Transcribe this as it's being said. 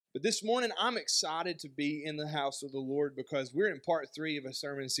But this morning, I'm excited to be in the house of the Lord because we're in part 3 of a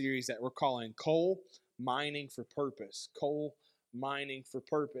sermon series that we're calling Coal Mining for Purpose. Coal Mining for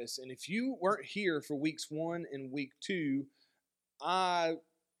Purpose. And if you weren't here for weeks 1 and week 2, I'm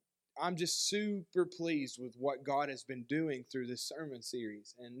just super pleased with what God has been doing through this sermon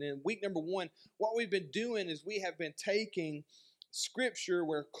series. And then week number 1, what we've been doing is we have been taking scripture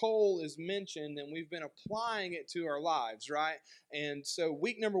where coal is mentioned and we've been applying it to our lives, right? And so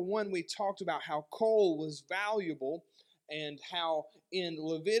week number 1, we talked about how coal was valuable and how in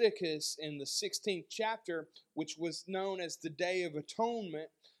Leviticus in the 16th chapter, which was known as the Day of Atonement,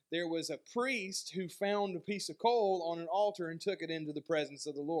 there was a priest who found a piece of coal on an altar and took it into the presence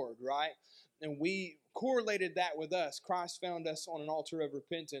of the Lord, right? And we correlated that with us. Christ found us on an altar of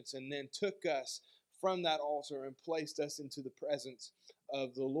repentance and then took us from that altar and placed us into the presence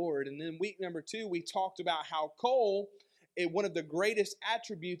of the Lord. And then week number 2, we talked about how coal, one of the greatest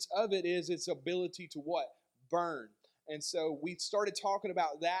attributes of it is its ability to what? Burn. And so we started talking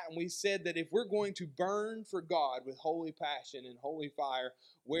about that, and we said that if we're going to burn for God with holy passion and holy fire,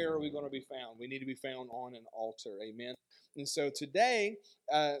 where are we going to be found? We need to be found on an altar. Amen. And so today,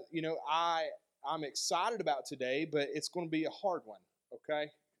 I'm excited about today, but it's going to be a hard one. Okay.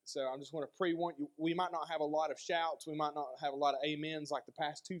 So I just want to pre-warn you, we might not have a lot of shouts. We might not have a lot of amens like the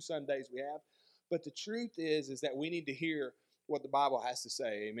past 2 Sundays we have. But the truth is that we need to hear what the Bible has to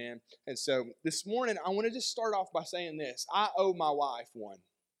say. Amen. And so this morning, I want to just start off by saying this. I owe my wife one.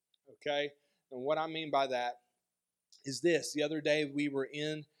 Okay. And what I mean by that is this. The other day we were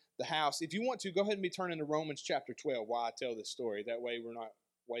in the house. If you want to, go ahead and be turning to Romans chapter 12 while I tell this story. That way we're not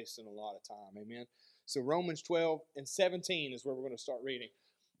wasting a lot of time. Amen. So Romans 12 and 17 is where we're going to start reading.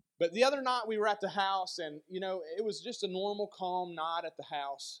 But the other night we were at the house, and, it was just a normal, calm night at the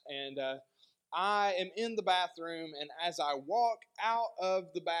house. And I am in the bathroom, and as I walk out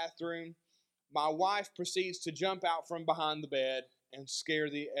of the bathroom, my wife proceeds to jump out from behind the bed and scare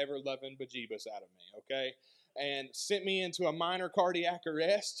the ever-loving bejeebus out of me, okay? And sent me into a minor cardiac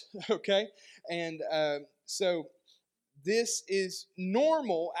arrest, okay? And so this is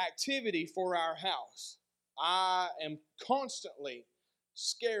normal activity for our house. I am constantly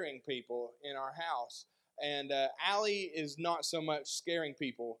scaring people in our house. And Allie is not so much scaring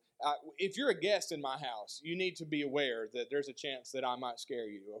people. If you're a guest in my house, you need to be aware that there's a chance that I might scare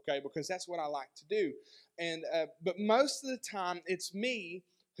you, okay? Because that's what I like to do. And but most of the time, it's me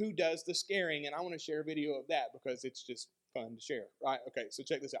who does the scaring, and I want to share a video of that because it's just fun to share, right? Okay, so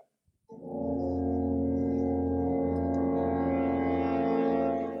check this out.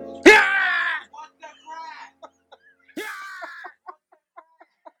 What the crap?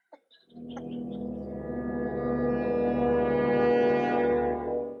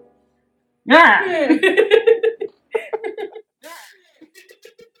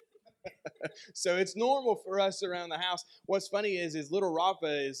 So it's normal for us around the house. What's funny is little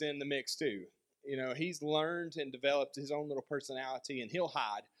Rafa is in the mix too. He's learned and developed his own little personality, and he'll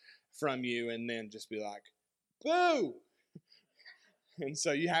hide from you and then just be like, boo! And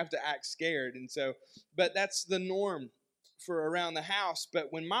so you have to act scared. And so, but that's the norm for around the house. But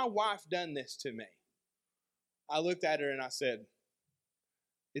when my wife done this to me, I looked at her and I said,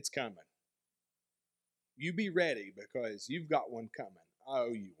 it's coming. You be ready because you've got one coming. I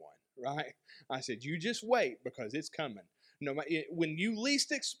owe you one, right? I said, you just wait because it's coming. No, when you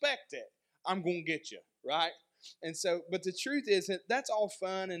least expect it, I'm going to get you, right? And so, but the truth is that that's all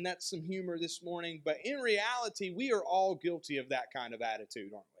fun and that's some humor this morning. But in reality, we are all guilty of that kind of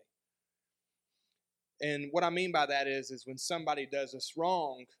attitude, aren't we? And what I mean by that is when somebody does us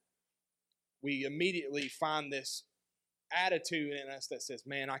wrong, we immediately find this attitude in us that says,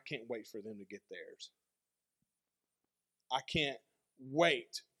 man, I can't wait for them to get theirs. I can't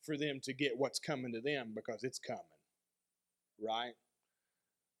wait for them to get what's coming to them because it's coming, right?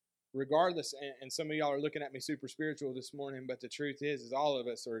 Regardless, and some of y'all are looking at me super spiritual this morning, but the truth is all of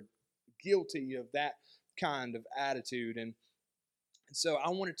us are guilty of that kind of attitude. And so I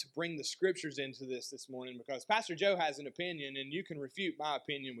wanted to bring the scriptures into this morning because Pastor Joe has an opinion, and you can refute my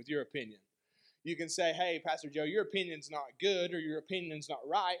opinion with your opinion. You can say, hey, Pastor Joe, your opinion's not good or your opinion's not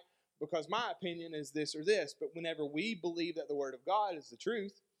right because my opinion is this or this. But whenever we believe that the Word of God is the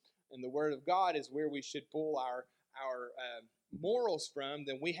truth and the Word of God is where we should pull our morals from,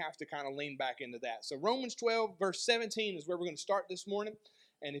 then we have to kind of lean back into that. So Romans 12, verse 17 is where we're going to start this morning.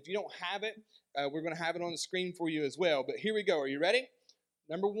 And if you don't have it, we're going to have it on the screen for you as well. But here we go. Are you ready?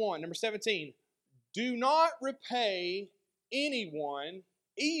 Number 17. Do not repay anyone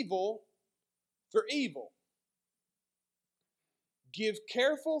evil for evil. Give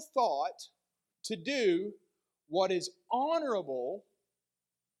careful thought to do what is honorable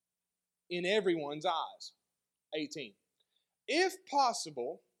in everyone's eyes. 18. If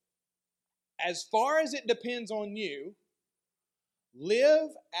possible, as far as it depends on you, live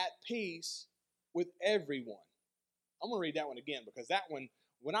at peace with everyone. I'm going to read that one again because that one,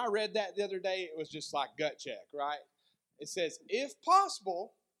 when I read that the other day, it was just like gut check, right? It says, if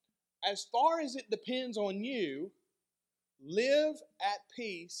possible, as far as it depends on you, live at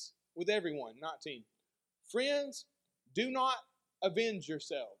peace with everyone. 19. Friends, do not avenge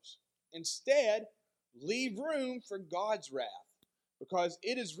yourselves. Instead, leave room for God's wrath, because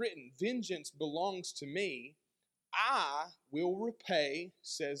it is written, vengeance belongs to me. I will repay,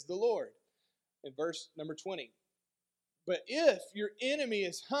 says the Lord. In verse number 20. But if your enemy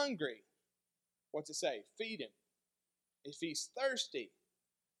is hungry, what's it say? Feed him. If he's thirsty,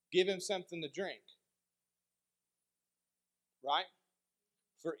 give him something to drink. Right?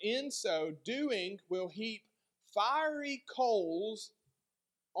 For in so doing will heap fiery coals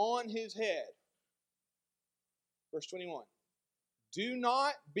on his head. Verse 21. Do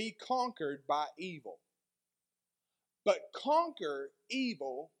not be conquered by evil, but conquer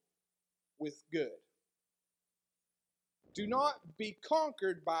evil with good. Do not be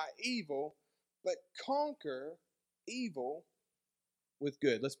conquered by evil, but conquer evil with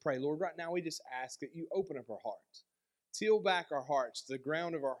good. Let's pray. Lord, right now we just ask that you open up our hearts. Till back our hearts, the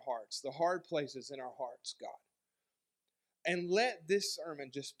ground of our hearts, the hard places in our hearts, God. And let this sermon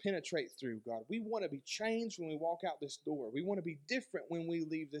just penetrate through, God. We want to be changed when we walk out this door. We want to be different when we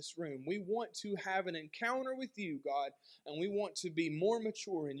leave this room. We want to have an encounter with you, God, and we want to be more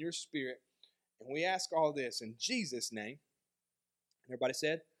mature in your spirit. And we ask all this in Jesus' name. Everybody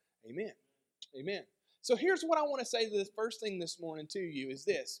said, amen. Amen. So here's what I want to say the first thing this morning to you is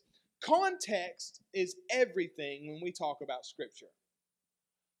this. Context is everything when we talk about Scripture.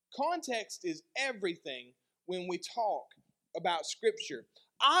 Context is everything when we talk about Scripture.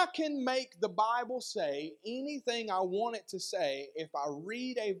 I can make the Bible say anything I want it to say if I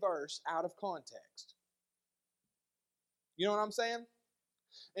read a verse out of context. You know what I'm saying?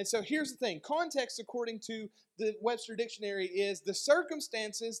 And so here's the thing. Context, according to the Webster Dictionary, is the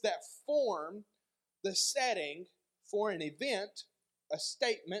circumstances that form the setting for an event, a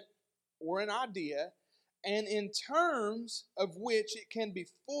statement, or an idea, and in terms of which it can be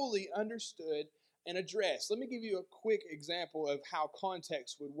fully understood and addressed. Let me give you a quick example of how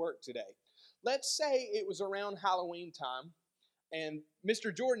context would work today. Let's say it was around Halloween time, and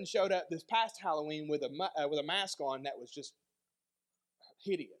Mr. Jordan showed up this past Halloween with a mask on that was just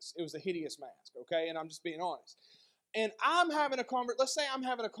hideous. It was a hideous mask, okay? And I'm just being honest. And let's say I'm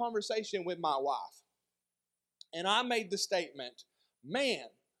having a conversation with my wife, and I made the statement, man,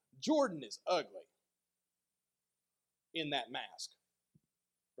 Jordan is ugly in that mask,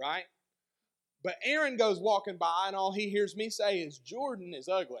 right? But Aaron goes walking by, and all he hears me say is, Jordan is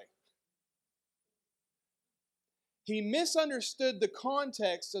ugly. He misunderstood the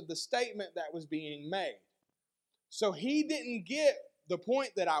context of the statement that was being made. So he didn't get the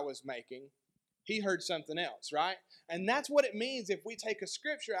point that I was making. He heard something else, right? And that's what it means if we take a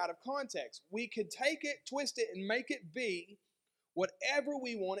scripture out of context. We could take it, twist it, and make it be whatever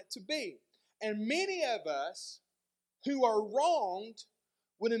we want it to be. And many of us who are wronged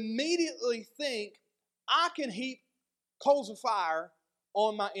would immediately think, I can heap coals of fire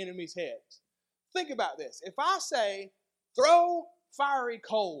on my enemy's heads. Think about this. If I say, throw fiery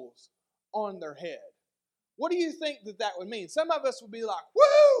coals on their head, what do you think that would mean? Some of us would be like,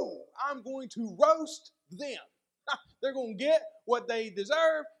 woo, I'm going to roast them. They're going to get what they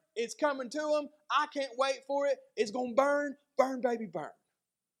deserve. It's coming to them. I can't wait for it. It's going to burn, burn, baby, burn.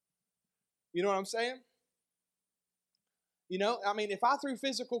 You know what I'm saying? You know, I mean, if I threw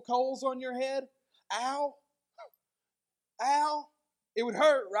physical coals on your head, ow, it would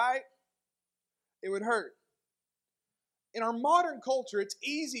hurt, right? It would hurt. In our modern culture, it's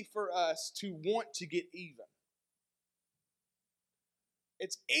easy for us to want to get even.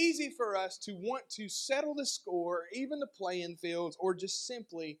 It's easy for us to want to settle the score, even the playing fields, or just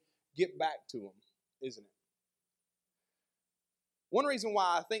simply get back to them, isn't it? One reason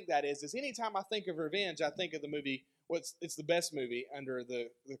why I think that is anytime I think of revenge, I think of the movie, it's the best movie under the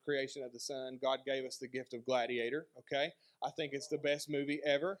creation of the sun. God gave us the gift of Gladiator, okay? I think it's the best movie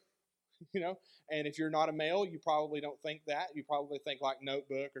ever, you know? And if you're not a male, you probably don't think that. You probably think like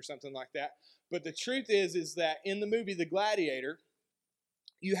Notebook or something like that. But the truth is that in the movie The Gladiator,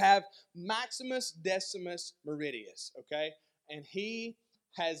 you have Maximus Decimus Meridius, okay? And he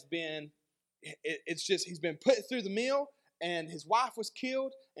has been, he's been put through the mill, and his wife was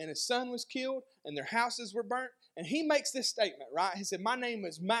killed, and his son was killed, and their houses were burnt. And he makes this statement, right? He said, my name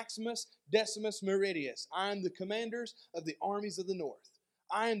is Maximus Decimus Meridius. I am the commanders of the armies of the north.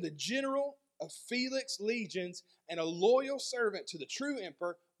 I am the general of Felix legions and a loyal servant to the true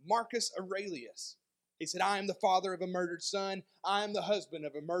emperor, Marcus Aurelius. He said, I am the father of a murdered son. I am the husband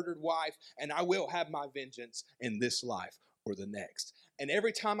of a murdered wife, and I will have my vengeance in this life or the next. And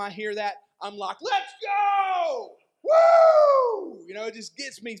every time I hear that, I'm like, let's go! Woo! You know, it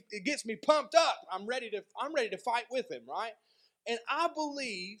gets me pumped up. I'm ready to fight with him, right? And I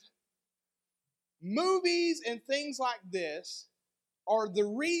believe movies and things like this are the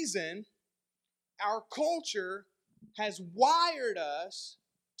reason our culture has wired us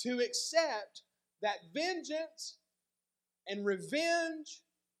to accept that vengeance and revenge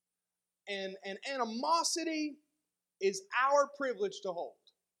and animosity is our privilege to hold.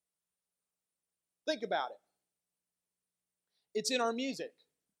 Think about it. It's in our music.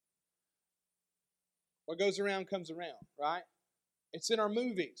 What goes around comes around, right? It's in our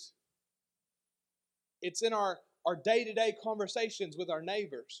movies. It's in our day-to-day conversations with our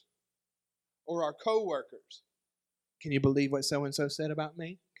neighbors or our coworkers. Can you believe what so-and-so said about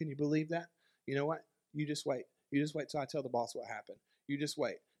me? Can you believe that? You know what? You just wait. You just wait till I tell the boss what happened. You just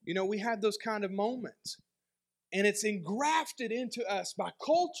wait. You know, we have those kind of moments. And it's engrafted into us by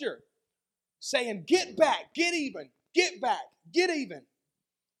culture saying, get back, get even, get back, get even.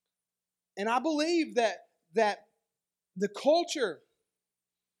 And I believe that the culture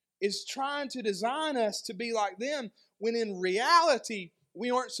is trying to design us to be like them when in reality we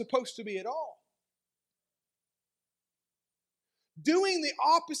aren't supposed to be at all. Doing the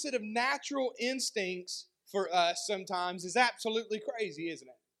opposite of natural instincts for us sometimes is absolutely crazy, isn't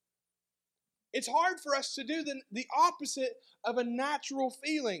it? It's hard for us to do the opposite of a natural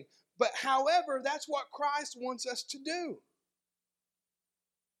feeling. But however, that's what Christ wants us to do.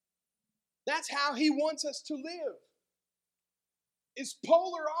 That's how He wants us to live. It's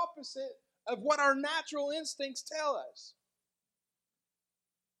polar opposite of what our natural instincts tell us.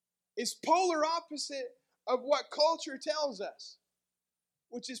 It's polar opposite of what culture tells us,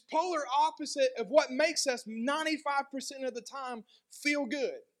 which is polar opposite of what makes us 95% of the time feel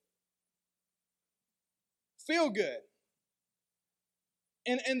good. Feel good.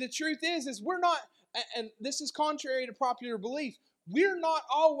 And the truth is we're not, and this is contrary to popular belief, we're not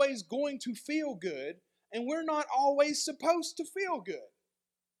always going to feel good, and we're not always supposed to feel good.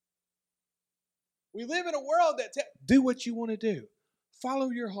 We live in a world that do what you want to do.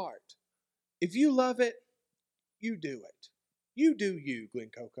 Follow your heart. If you love it, you do it. You do you, Glen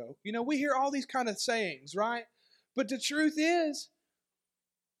Coco. You know, we hear all these kind of sayings, right? But the truth is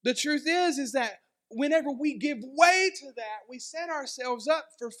that whenever we give way to that, we set ourselves up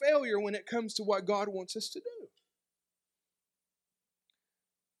for failure when it comes to what God wants us to do.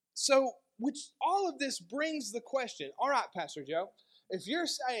 So, which all of this brings the question, all right, Pastor Joe, if you're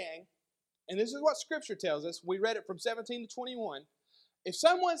saying, and this is what Scripture tells us, we read it from 17 to 21, if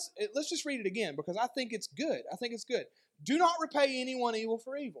someone's, let's just read it again because I think it's good. I think it's good. Do not repay anyone evil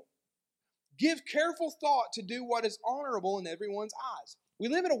for evil. Give careful thought to do what is honorable in everyone's eyes. We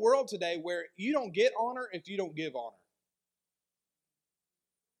live in a world today where you don't get honor if you don't give honor.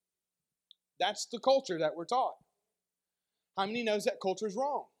 That's the culture that we're taught. How many knows that culture is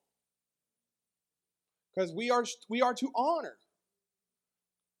wrong? Because we are to honor.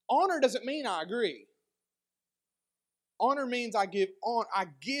 Honor doesn't mean I agree. Honor means I give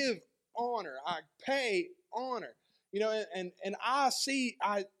honor. I pay honor. You know, and I see,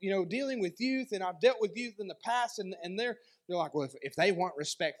 dealing with youth, and I've dealt with youth in the past, and they're like, well, if they want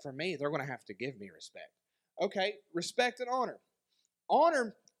respect from me, they're going to have to give me respect. Okay, respect and honor.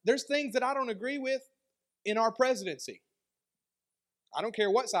 Honor, there's things that I don't agree with in our presidency. I don't care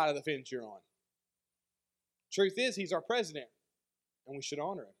what side of the fence you're on. Truth is, he's our president, and we should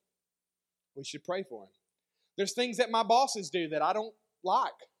honor him. We should pray for him. There's things that my bosses do that I don't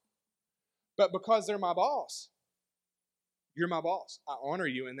like, but because they're my boss, you're my boss. I honor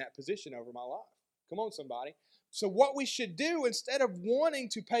you in that position over my life. Come on, somebody. So what we should do, instead of wanting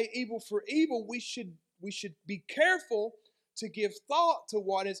to pay evil for evil, we should be careful to give thought to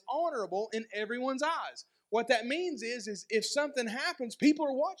what is honorable in everyone's eyes. What that means is if something happens, people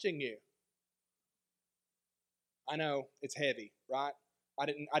are watching you. I know it's heavy, right?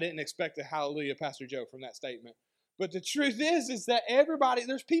 I didn't expect a hallelujah, Pastor Joe, from that statement. But the truth is that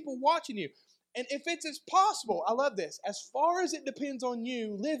there's people watching you. And if it's as possible, I love this, as far as it depends on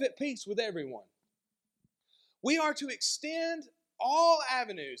you, live at peace with everyone. We are to extend all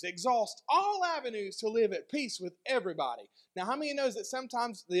avenues, exhaust all avenues to live at peace with everybody. Now, how many knows that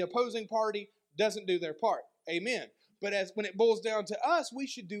sometimes the opposing party doesn't do their part? Amen. But when it boils down to us, we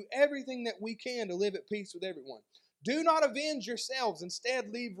should do everything that we can to live at peace with everyone. Do not avenge yourselves.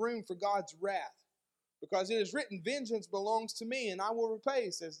 Instead, leave room for God's wrath. Because it is written, vengeance belongs to me, and I will repay,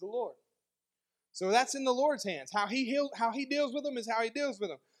 says the Lord. So that's in the Lord's hands. How he deals with them is how he deals with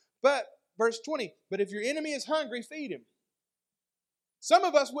them. But, verse 20, but if your enemy is hungry, feed him. Some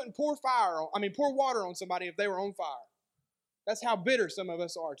of us wouldn't pour water on somebody if they were on fire. That's how bitter some of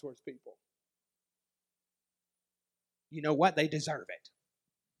us are towards people. You know what? They deserve it.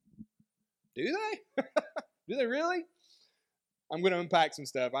 Do they? Do they really? I'm going to unpack some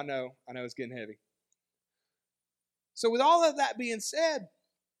stuff. I know it's getting heavy. So with all of that being said,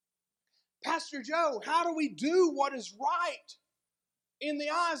 Pastor Joe, how do we do what is right in the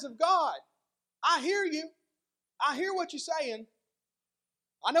eyes of God? I hear you. I hear what you're saying.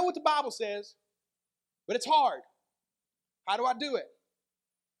 I know what the Bible says, but it's hard. How do I do it?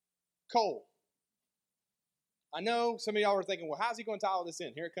 Coal. I know some of y'all are thinking, well, how's he going to tie all this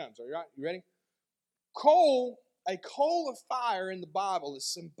in? Here it comes. Are you right? You ready? Coal, a coal of fire in the Bible is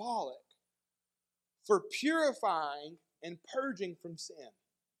symbolic for purifying and purging from sin.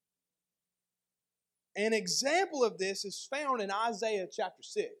 An example of this is found in Isaiah chapter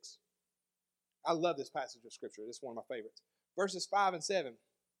 6. I love this passage of Scripture. This is one of my favorites. Verses 5 and 7.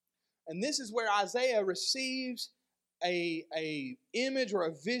 And this is where Isaiah receives a image or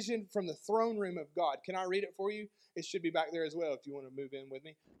a vision from the throne room of God. Can I read it for you? It should be back there as well if you want to move in with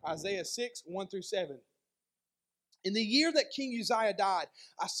me. Isaiah 6, 1 through 7. In the year that King Uzziah died,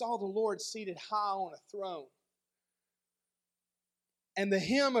 I saw the Lord seated high on a throne, and the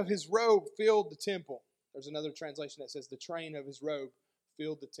hem of his robe filled the temple. There's another translation that says the train of his robe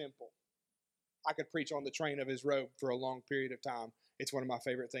filled the temple. I could preach on the train of his robe for a long period of time. It's one of my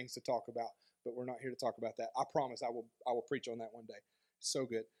favorite things to talk about, but we're not here to talk about that. I promise I will preach on that one day. So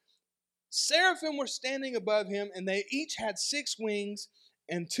good. Seraphim were standing above him, and they each had 6 wings,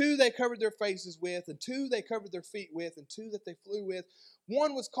 and 2 they covered their faces with, and 2 they covered their feet with, and 2 that they flew with.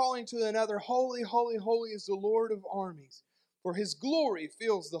 One was calling to another, Holy, holy, holy is the Lord of armies, for his glory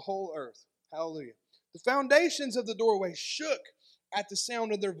fills the whole earth. Hallelujah. The foundations of the doorway shook at the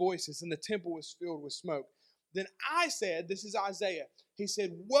sound of their voices, and the temple was filled with smoke. Then I said, this is Isaiah, he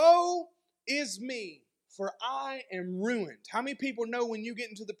said, woe is me, for I am ruined. How many people know when you get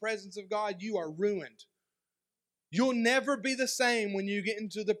into the presence of God, you are ruined? You'll never be the same when you get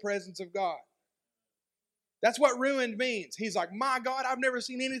into the presence of God. That's what ruined means. He's like, my God, I've never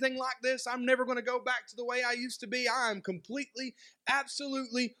seen anything like this. I'm never going to go back to the way I used to be. I am completely,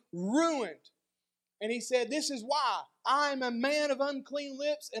 absolutely ruined. And he said, this is why I'm a man of unclean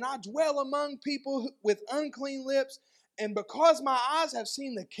lips, and I dwell among people with unclean lips. And because my eyes have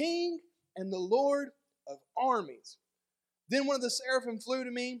seen the King and the Lord of armies. Then one of the seraphim flew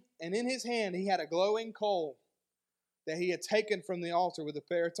to me, and in his hand he had a glowing coal that he had taken from the altar with a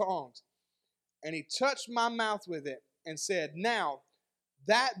pair of tongs. And he touched my mouth with it and said, now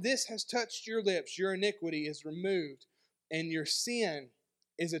that this has touched your lips, your iniquity is removed, and your sin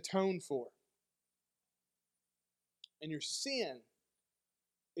is atoned for. And your sin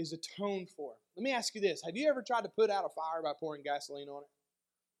is atoned for. Let me ask you this. Have you ever tried to put out a fire by pouring gasoline on it?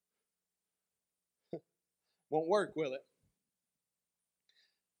 Won't work, will it?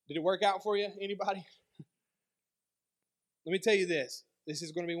 Did it work out for you? Anybody? Let me tell you this. This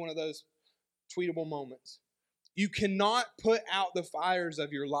is going to be one of those tweetable moments. You cannot put out the fires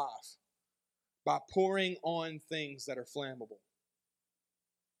of your life by pouring on things that are flammable.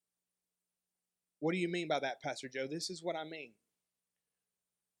 What do you mean by that, Pastor Joe? This is what I mean.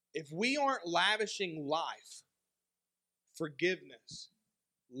 If we aren't lavishing life, forgiveness,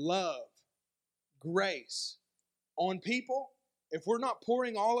 love, grace on people, if we're not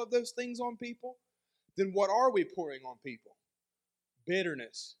pouring all of those things on people, then what are we pouring on people?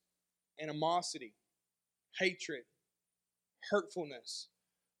 Bitterness, animosity, hatred, hurtfulness.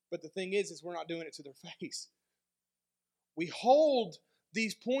 But the thing is we're not doing it to their face. We hold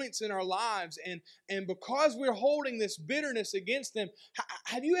these points in our lives, and because we're holding this bitterness against them,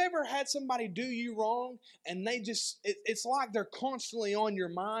 have you ever had somebody do you wrong and it's like they're constantly on your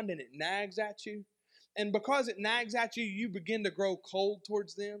mind and it nags at you? And because it nags at you, you begin to grow cold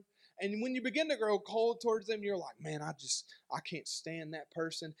towards them. And when you begin to grow cold towards them, you're like, man, I can't stand that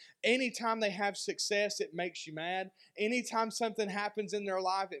person. Anytime they have success, it makes you mad. Anytime something happens in their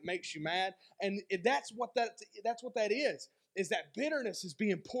life, it makes you mad. And that's what that is that bitterness is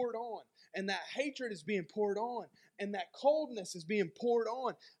being poured on, and that hatred is being poured on, and that coldness is being poured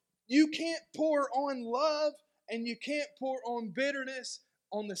on. You can't pour on love and you can't pour on bitterness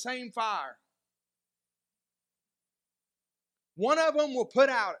on the same fire. One of them will put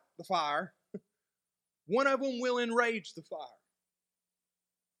out the fire. One of them will enrage the fire.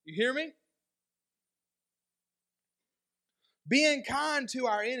 You hear me? Being kind to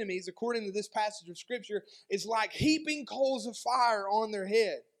our enemies, according to this passage of Scripture, is like heaping coals of fire on their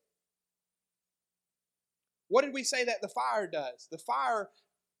head. What did we say that the fire does? The fire,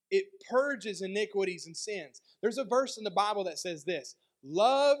 it purges iniquities and sins. There's a verse in the Bible that says this: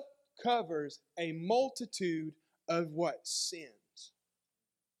 love covers a multitude of what? Sins.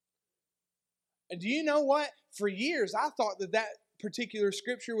 And do you know what? For years, I thought that particular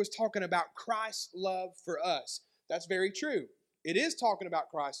scripture was talking about Christ's love for us. That's very true. It is talking about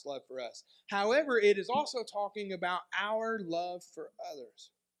Christ's love for us. However, it is also talking about our love for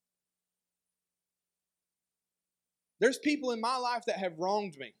others. There's people in my life that have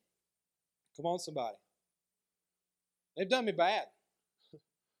wronged me. Come on, somebody. They've done me bad.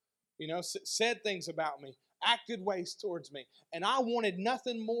 Said things about me, acted ways towards me. And I wanted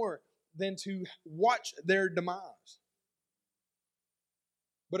nothing more than to watch their demise.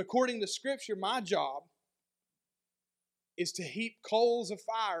 But according to Scripture, my job is to heap coals of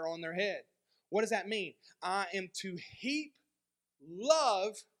fire on their head. What does that mean? I am to heap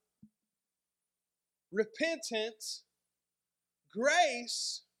love, repentance,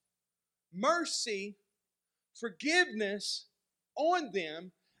 grace, mercy, forgiveness on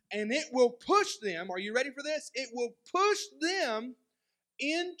them, and it will push them. Are you ready for this? It will push them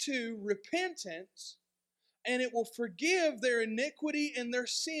into repentance, and it will forgive their iniquity and their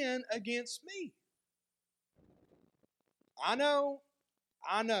sin against me. I know,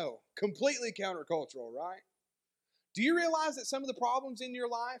 completely countercultural, right? Do you realize that some of the problems in your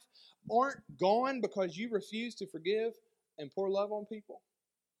life aren't gone because you refuse to forgive and pour love on people?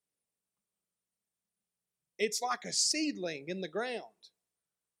 It's like a seedling in the ground.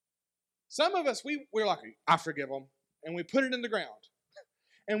 Some of us, we're like, I forgive them, and we put it in the ground.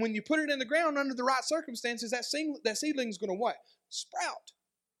 And when you put it in the ground under the right circumstances, that seedling is going to what? Sprout.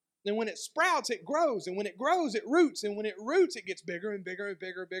 Then when it sprouts, it grows. And when it grows, it roots. And when it roots, it gets bigger and bigger and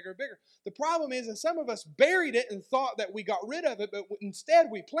bigger and bigger and bigger. The problem is that some of us buried it and thought that we got rid of it, but instead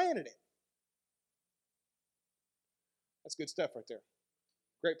we planted it. That's good stuff right there.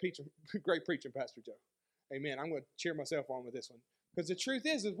 Great preaching, Pastor Joe. Amen. I'm going to cheer myself on with this one. Because the truth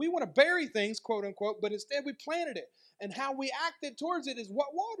is we want to bury things, quote unquote, but instead we planted it. And how we acted towards it is what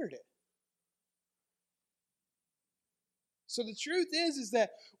watered it. So the truth is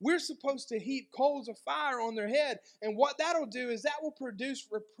that we're supposed to heap coals of fire on their head. And what that'll do is that will produce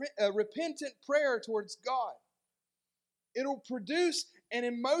a repentant prayer towards God. It'll produce an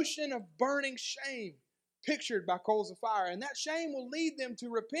emotion of burning shame, pictured by coals of fire. And that shame will lead them to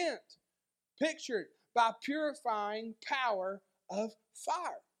repent, pictured by purifying power of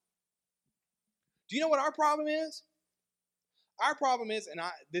fire. Do you know what our problem is? Our problem is, and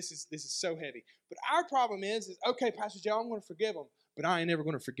this is so heavy, but our problem is okay, Pastor Joe, I'm going to forgive them, but I ain't never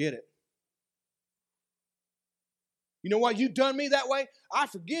going to forget it. You know what? You've done me that way. I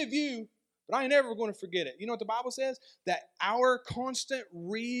forgive you, but I ain't never going to forget it. You know what the Bible says? That our constant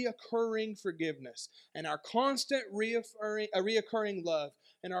reoccurring forgiveness and our constant reoccurring love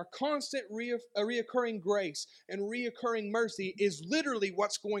and our constant reoccurring grace and reoccurring mercy is literally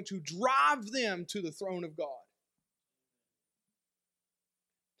what's going to drive them to the throne of God.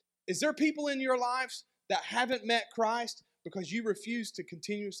 Is there people in your lives that haven't met Christ because you refuse to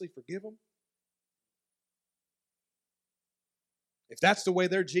continuously forgive them? If that's the way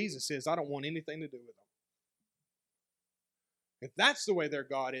their Jesus is, I don't want anything to do with them. If that's the way their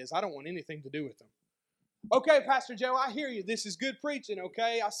God is, I don't want anything to do with them. Okay, Pastor Joe, I hear you. This is good preaching,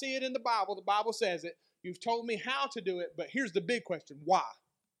 okay? I see it in the Bible. The Bible says it. You've told me how to do it, but here's the big question. Why?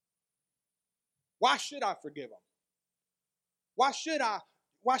 Why should I forgive them? Why should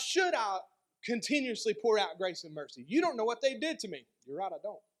I continuously pour out grace and mercy? You don't know what they did to me. You're right, I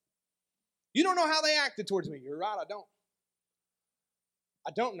don't. You don't know how they acted towards me. You're right, I don't.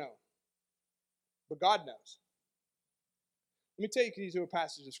 I don't know. But God knows. Let me take you to a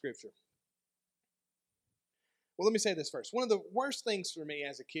passage of Scripture. Well, let me say this first. One of the worst things for me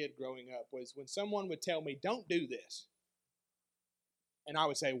as a kid growing up was when someone would tell me, don't do this. And I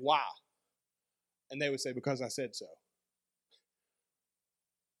would say, why? And they would say, because I said so.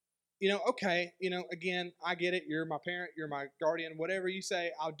 Okay, again, I get it. You're my parent, you're my guardian, whatever you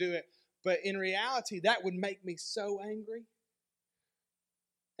say, I'll do it. But in reality, that would make me so angry.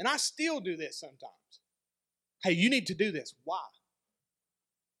 And I still do this sometimes. Hey, you need to do this. Why?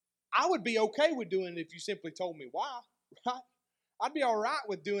 I would be okay with doing it if you simply told me why, right? I'd be all right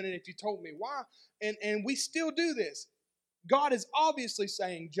with doing it if you told me why. And we still do this. God is obviously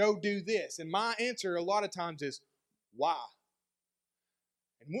saying, Joe, do this. And my answer a lot of times is, why?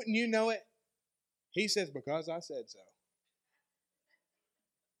 And wouldn't you know it? He says, because I said so.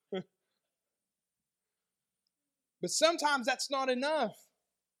 But sometimes that's not enough.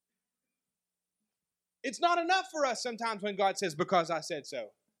 It's not enough for us sometimes when God says, because I said so.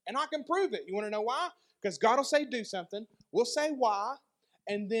 And I can prove it. You want to know why? Because God will say, do something. We'll say why.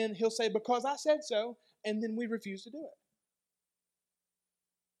 And then he'll say, because I said so. And then we refuse to do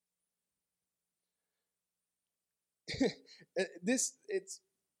it. This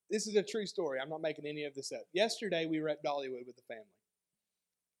is a true story. I'm not making any of this up. Yesterday, we were at Dollywood with the family.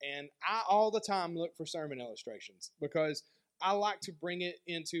 And I all the time look for sermon illustrations because I like to bring it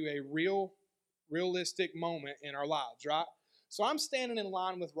into a realistic moment in our lives, right? So I'm standing in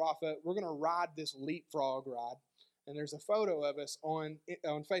line with Rafa. We're going to ride this leapfrog ride. And there's a photo of us on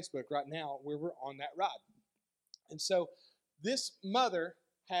Facebook right now where we're on that ride. And so this mother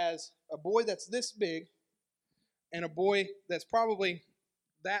has a boy that's this big and a boy that's probably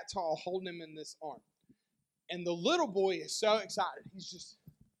that tall holding him in this arm. And the little boy is so excited. He's just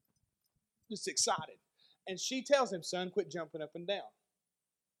excited. And she tells him, son, quit jumping up and down.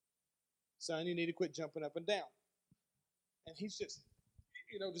 Son, you need to quit jumping up and down. And he's just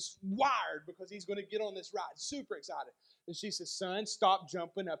wired because he's going to get on this ride. Super excited. And she says, son, stop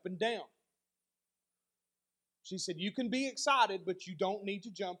jumping up and down. She said, you can be excited, but you don't need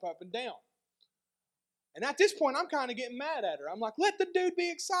to jump up and down. And at this point, I'm kind of getting mad at her. I'm like, let the dude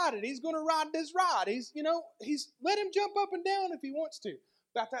be excited. He's going to ride this ride. He's let him jump up and down if he wants to.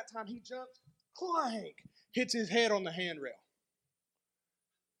 About that time, he jumps, clank, hits his head on the handrail.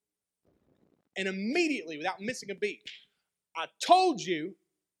 And immediately, without missing a beat, I told you,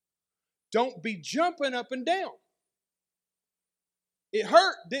 don't be jumping up and down. It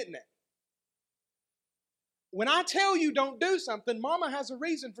hurt, didn't it? When I tell you don't do something, Mama has a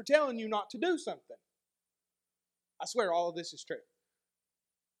reason for telling you not to do something. I swear all of this is true.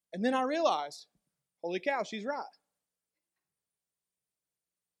 And then I realized, holy cow, she's right.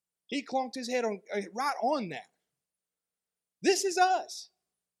 He clonked his head right on that. This is us,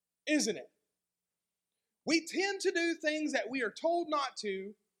 isn't it? We tend to do things that we are told not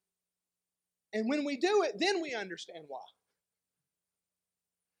to, and when we do it, then we understand why.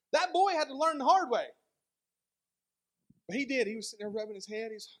 That boy had to learn the hard way. But he did. He was sitting there rubbing his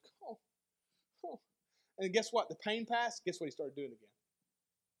head. He's like, oh. And guess what? The pain passed. Guess what he started doing again?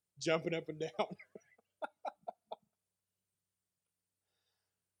 Jumping up and down.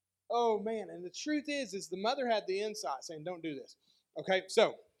 Oh, man. And the truth is the mother had the insight saying, don't do this. Okay,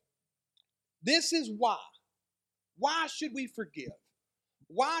 so this is why. Why should we forgive?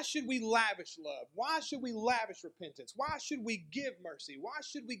 Why should we lavish love? Why should we lavish repentance? Why should we give mercy? Why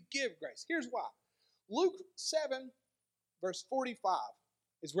should we give grace? Here's why. Luke 7, verse 45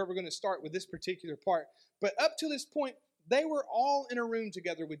 is where we're going to start with this particular part. But up to this point, they were all in a room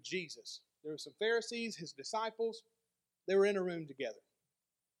together with Jesus. There were some Pharisees, his disciples. They were in a room together.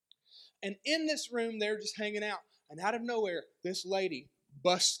 And in this room, they're just hanging out. And out of nowhere, this lady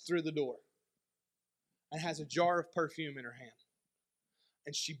busts through the door and has a jar of perfume in her hand.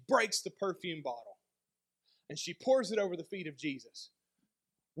 And she breaks the perfume bottle. And she pours it over the feet of Jesus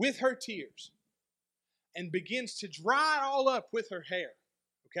with her tears and begins to dry it all up with her hair.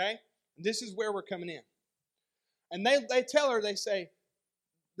 Okay? And this is where we're coming in. And they tell her,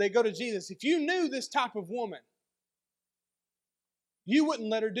 they go to Jesus, if you knew this type of woman, you wouldn't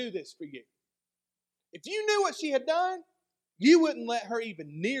let her do this for you. If you knew what she had done, you wouldn't let her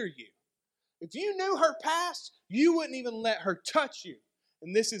even near you. If you knew her past, you wouldn't even let her touch you.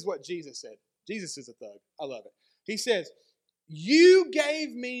 And this is what Jesus said. Jesus is a thug. I love it. He says, you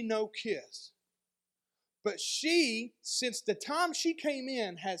gave me no kiss, but she, since the time she came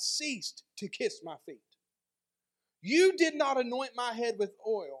in, has ceased to kiss my feet. You did not anoint my head with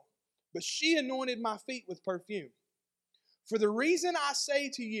oil, but she anointed my feet with perfume. For the reason I say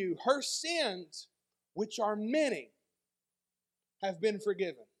to you, her sins, which are many, have been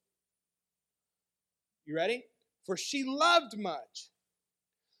forgiven. You ready? For she loved much.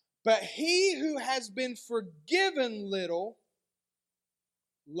 But he who has been forgiven little,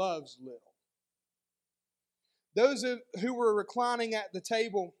 loves little. Those who were reclining at the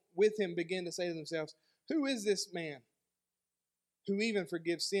table with him began to say to themselves, who is this man who even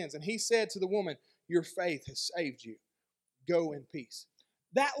forgives sins? And he said to the woman, your faith has saved you. Go in peace.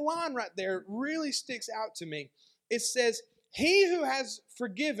 That line right there really sticks out to me. It says, he who has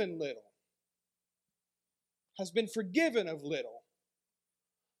forgiven little, has been forgiven of little,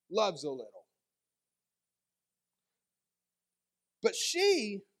 loves a little. But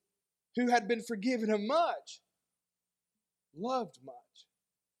she who had been forgiven of much, loved much.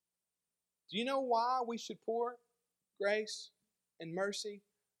 Do you know why we should pour grace and mercy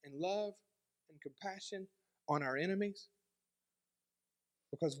and love and compassion on our enemies?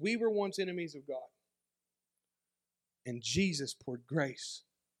 Because we were once enemies of God. And Jesus poured grace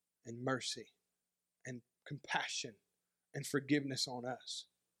and mercy and compassion and forgiveness on us.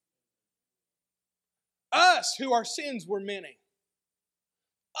 Us who our sins were many.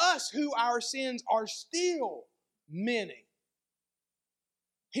 Us who our sins are still many.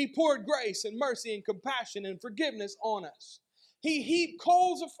 He poured grace and mercy and compassion and forgiveness on us. He heaped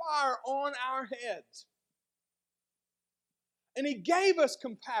coals of fire on our heads. And He gave us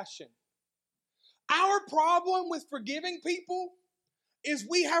compassion. Our problem with forgiving people is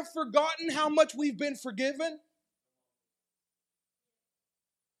we have forgotten how much we've been forgiven.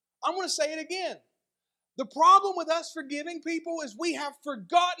 I'm going to say it again. The problem with us forgiving people is we have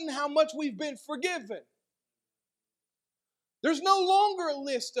forgotten how much we've been forgiven. There's no longer a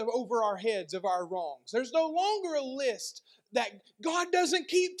list of over our heads of our wrongs. There's no longer a list that God doesn't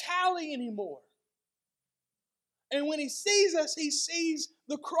keep tally anymore. And when He sees us, He sees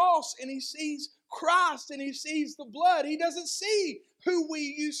the cross and He sees Christ and He sees the blood. He doesn't see who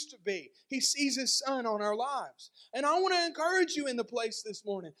we used to be. He sees His Son on our lives. And I want to encourage you in the place this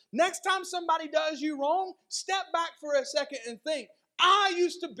morning. Next time somebody does you wrong, step back for a second and think, I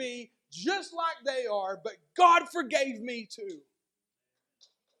used to be just like they are, but God forgave me too.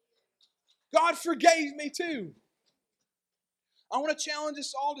 God forgave me too. I want to challenge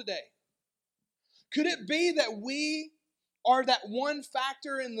us all today. Could it be that we are that one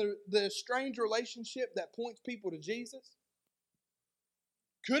factor in the strange relationship that points people to Jesus?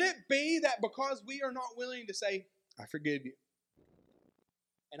 Could it be that because we are not willing to say, I forgive you,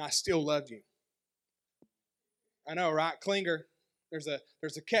 and I still love you? I know, right? Klinger, there's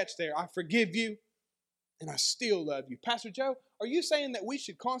a catch there. I forgive you, and I still love you. Pastor Joe, are you saying that we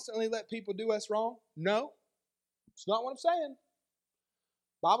should constantly let people do us wrong? No, it's not what I'm saying.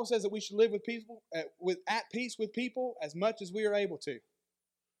 The Bible says that we should live with people at peace with people as much as we are able to.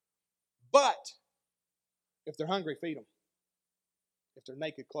 But if they're hungry, feed them. If they're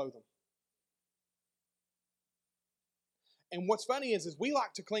naked, clothe them. And what's funny is we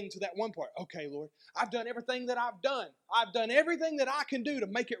like to cling to that one part. Okay, Lord, I've done everything that I've done. I've done everything that I can do to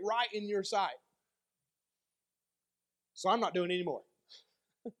make it right in your sight. So I'm not doing it anymore.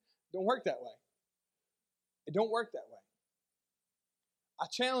 Don't work that way. It don't work that way. I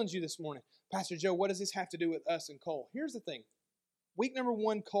challenge you this morning. Pastor Joe, what does this have to do with us and Cole? Here's the thing. Week number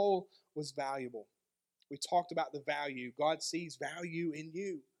 1, Cole was valuable. We talked about the value. God sees value in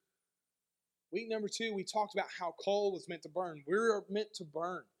you. Week number 2, we talked about how Cole was meant to burn. We're meant to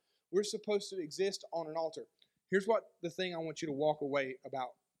burn. We're supposed to exist on an altar. Here's what the thing I want you to walk away about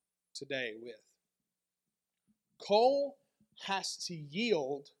today with. Cole has to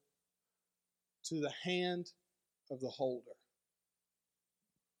yield to the hand of the holder.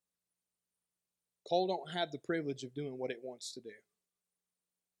 Cole don't have the privilege of doing what it wants to do.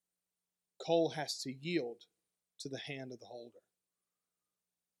 Cole has to yield to the hand of the holder.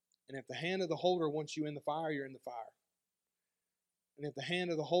 And if the hand of the holder wants you in the fire, you're in the fire. And if the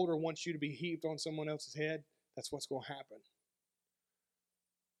hand of the holder wants you to be heaped on someone else's head, that's what's going to happen.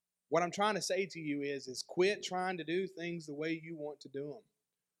 What I'm trying to say to you is quit trying to do things the way you want to do them.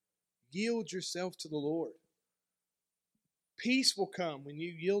 Yield yourself to the Lord. Peace will come when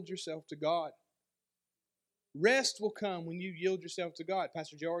you yield yourself to God. Rest will come when you yield yourself to God.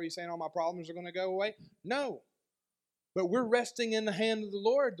 Pastor Joe, are you saying all my problems are going to go away? No. But we're resting in the hand of the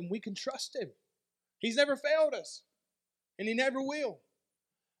Lord, and we can trust Him. He's never failed us, and He never will.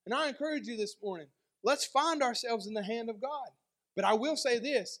 And I encourage you this morning, let's find ourselves in the hand of God. But I will say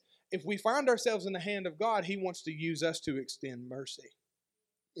this, if we find ourselves in the hand of God, He wants to use us to extend mercy.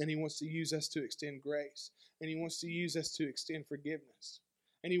 And He wants to use us to extend grace. And He wants to use us to extend forgiveness.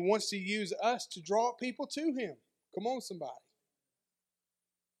 And He wants to use us to draw people to Him. Come on, somebody.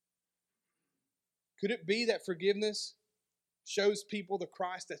 Could it be that forgiveness shows people the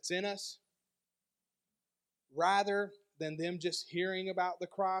Christ that's in us rather than them just hearing about the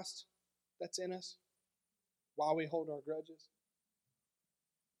Christ that's in us while we hold our grudges?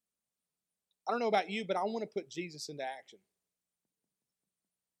 I don't know about you, but I want to put Jesus into action.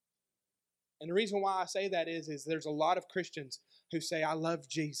 And the reason why I say that is there's a lot of Christians who say, I love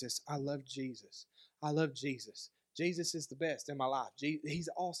Jesus, I love Jesus, I love Jesus. Jesus is the best in my life. He's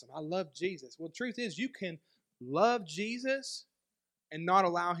awesome. I love Jesus. Well, the truth is you can love Jesus and not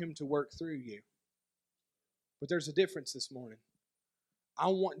allow Him to work through you. But there's a difference this morning. I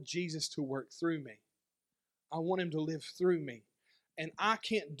want Jesus to work through me. I want Him to live through me. And I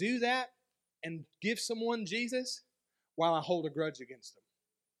can't do that and give someone Jesus while I hold a grudge against them.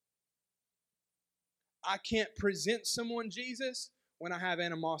 I can't present someone Jesus when I have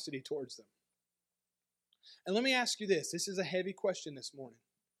animosity towards them. And let me ask you this. This is a heavy question this morning.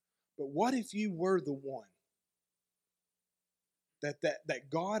 But what if you were the one that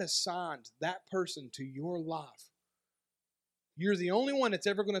God assigned that person to your life. You're the only one that's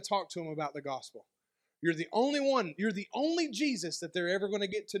ever going to talk to them about the gospel. You're the only one. You're the only Jesus that they're ever going to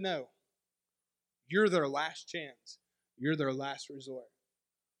get to know. You're their last chance. You're their last resort.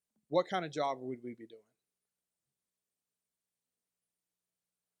 What kind of job would we be doing?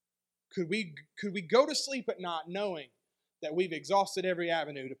 Could we go to sleep at night knowing that we've exhausted every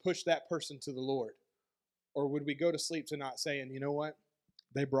avenue to push that person to the Lord? Or would we go to sleep tonight saying, you know what?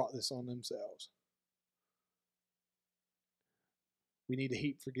 They brought this on themselves. We need to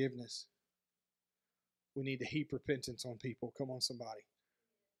heap forgiveness. We need to heap repentance on people. Come on, somebody.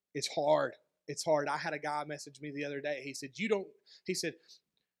 It's hard. It's hard. I had a guy message me the other day. He said,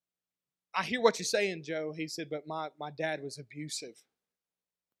 I hear what you're saying, Joe. He said, but my dad was abusive.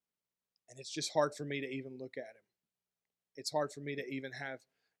 And it's just hard for me to even look at him. It's hard for me to even have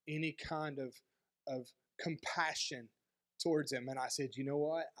any kind of compassion towards him. And I said, you know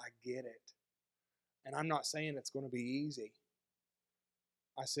what? I get it. And I'm not saying it's going to be easy.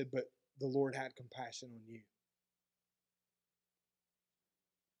 I said, but the Lord had compassion on you.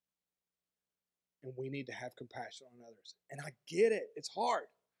 And we need to have compassion on others. And I get it. It's hard.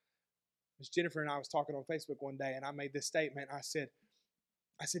 Miss Jennifer and I was talking on Facebook one day, and I made this statement. I said,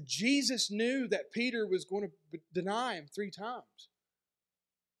 Jesus knew that Peter was going to deny him 3 times.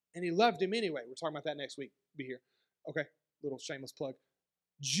 And he loved him anyway. We're talking about that next week. Be here. Okay, little shameless plug.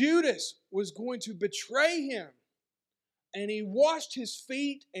 Judas was going to betray him. And he washed his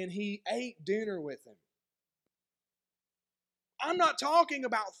feet and he ate dinner with him. I'm not talking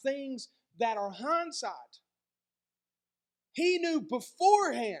about things that are hindsight. He knew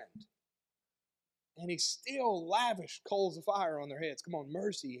beforehand. And he still lavished coals of fire on their heads. Come on,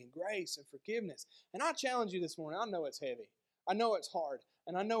 mercy and grace and forgiveness. And I challenge you this morning. I know it's heavy. I know it's hard.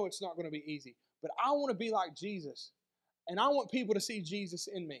 And I know it's not going to be easy. But I want to be like Jesus. And I want people to see Jesus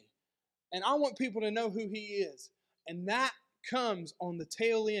in me. And I want people to know who he is. And that comes on the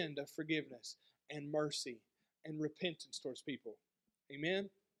tail end of forgiveness and mercy and repentance towards people. Amen?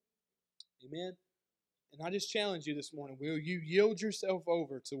 Amen? And I just challenge you this morning, will you yield yourself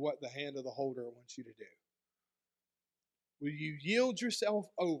over to what the hand of the holder wants you to do? Will you yield yourself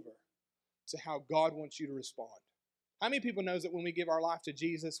over to how God wants you to respond? How many people knows that when we give our life to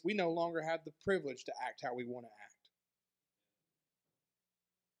Jesus, we no longer have the privilege to act how we want to act?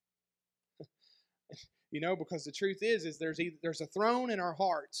 You know, because the truth is there's a throne in our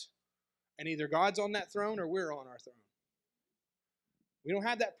hearts, and either God's on that throne or we're on our throne. We don't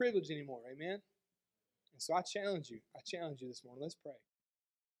have that privilege anymore, amen? And so I challenge you this morning. Let's pray.